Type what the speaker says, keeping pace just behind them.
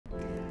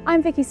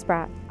I'm Vicky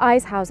Spratt,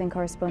 I's Housing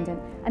Correspondent,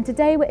 and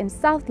today we're in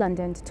South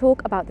London to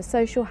talk about the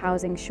social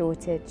housing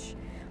shortage.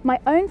 My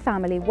own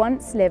family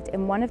once lived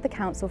in one of the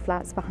council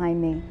flats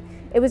behind me.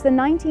 It was the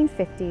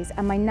 1950s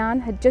and my nan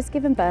had just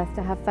given birth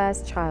to her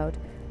first child,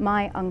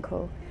 my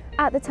uncle.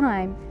 At the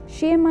time,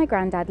 she and my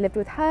granddad lived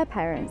with her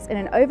parents in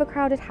an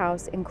overcrowded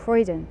house in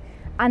Croydon,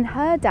 and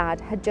her dad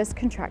had just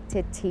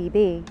contracted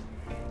TB.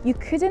 You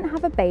couldn't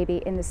have a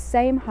baby in the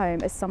same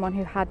home as someone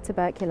who had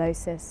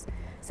tuberculosis.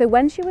 So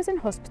when she was in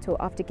hospital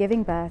after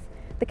giving birth,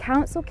 the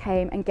council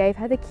came and gave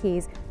her the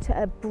keys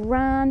to a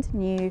brand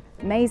new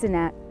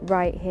maisonette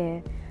right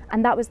here.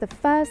 And that was the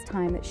first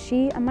time that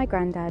she and my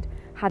granddad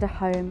had a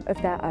home of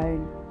their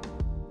own.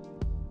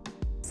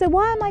 So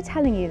why am I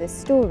telling you this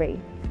story?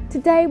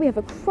 Today we have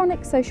a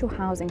chronic social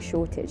housing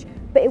shortage,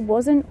 but it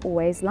wasn't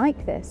always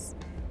like this.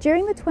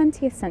 During the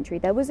 20th century,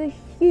 there was a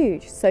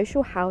huge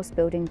social house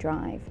building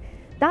drive.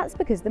 That's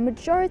because the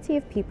majority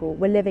of people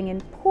were living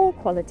in poor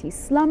quality,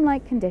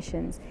 slum-like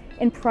conditions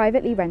in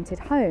privately rented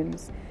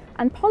homes.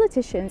 And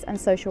politicians and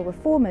social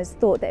reformers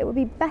thought that it would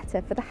be better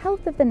for the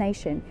health of the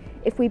nation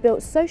if we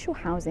built social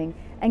housing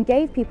and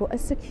gave people a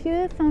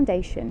secure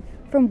foundation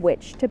from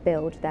which to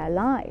build their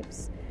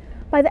lives.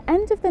 By the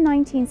end of the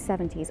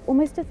 1970s,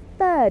 almost a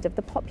third of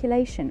the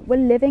population were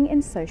living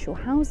in social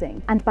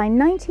housing. And by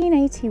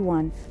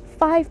 1981,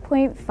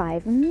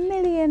 5.5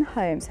 million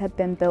homes had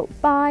been built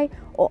by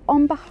or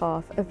on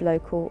behalf of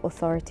local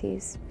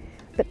authorities.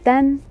 But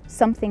then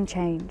something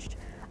changed.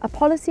 A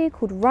policy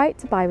called Right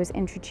to Buy was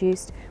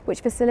introduced,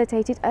 which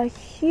facilitated a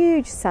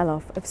huge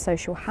sell-off of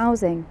social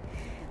housing.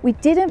 We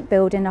didn't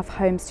build enough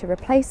homes to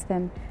replace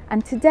them,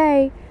 and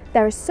today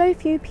there are so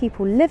few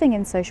people living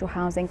in social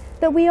housing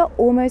that we are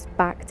almost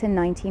back to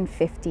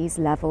 1950s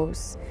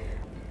levels.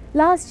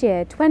 Last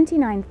year,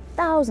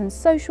 29,000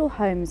 social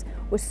homes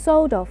were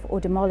sold off or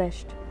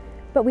demolished,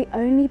 but we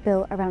only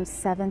built around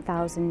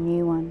 7,000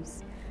 new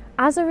ones.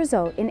 As a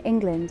result, in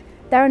England,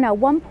 there are now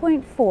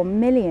 1.4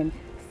 million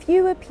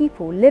fewer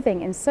people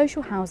living in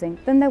social housing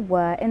than there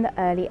were in the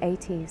early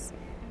 80s.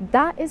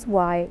 That is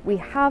why we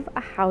have a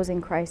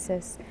housing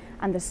crisis,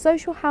 and the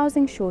social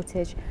housing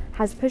shortage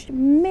has pushed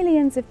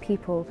millions of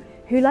people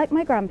who, like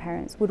my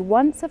grandparents, would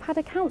once have had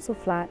a council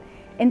flat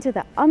into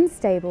the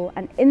unstable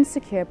and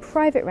insecure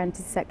private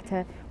rented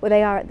sector where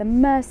they are at the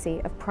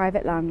mercy of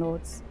private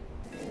landlords.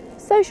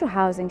 Social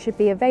housing should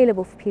be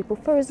available for people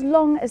for as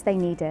long as they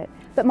need it,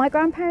 but my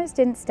grandparents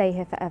didn't stay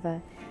here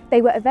forever.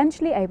 They were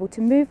eventually able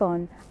to move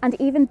on and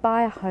even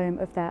buy a home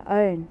of their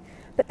own.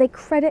 But they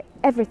credit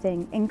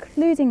everything,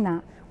 including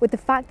that, with the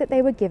fact that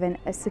they were given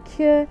a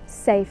secure,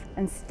 safe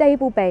and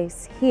stable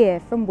base here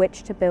from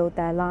which to build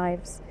their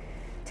lives.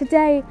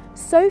 Today,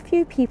 so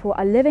few people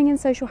are living in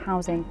social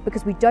housing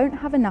because we don't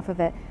have enough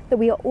of it that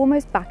we are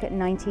almost back at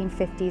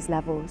 1950s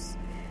levels.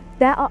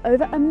 There are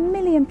over 1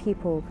 million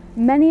people,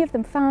 many of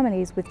them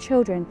families with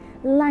children,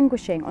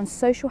 languishing on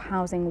social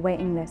housing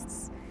waiting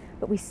lists.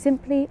 But we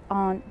simply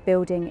aren't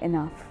building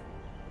enough.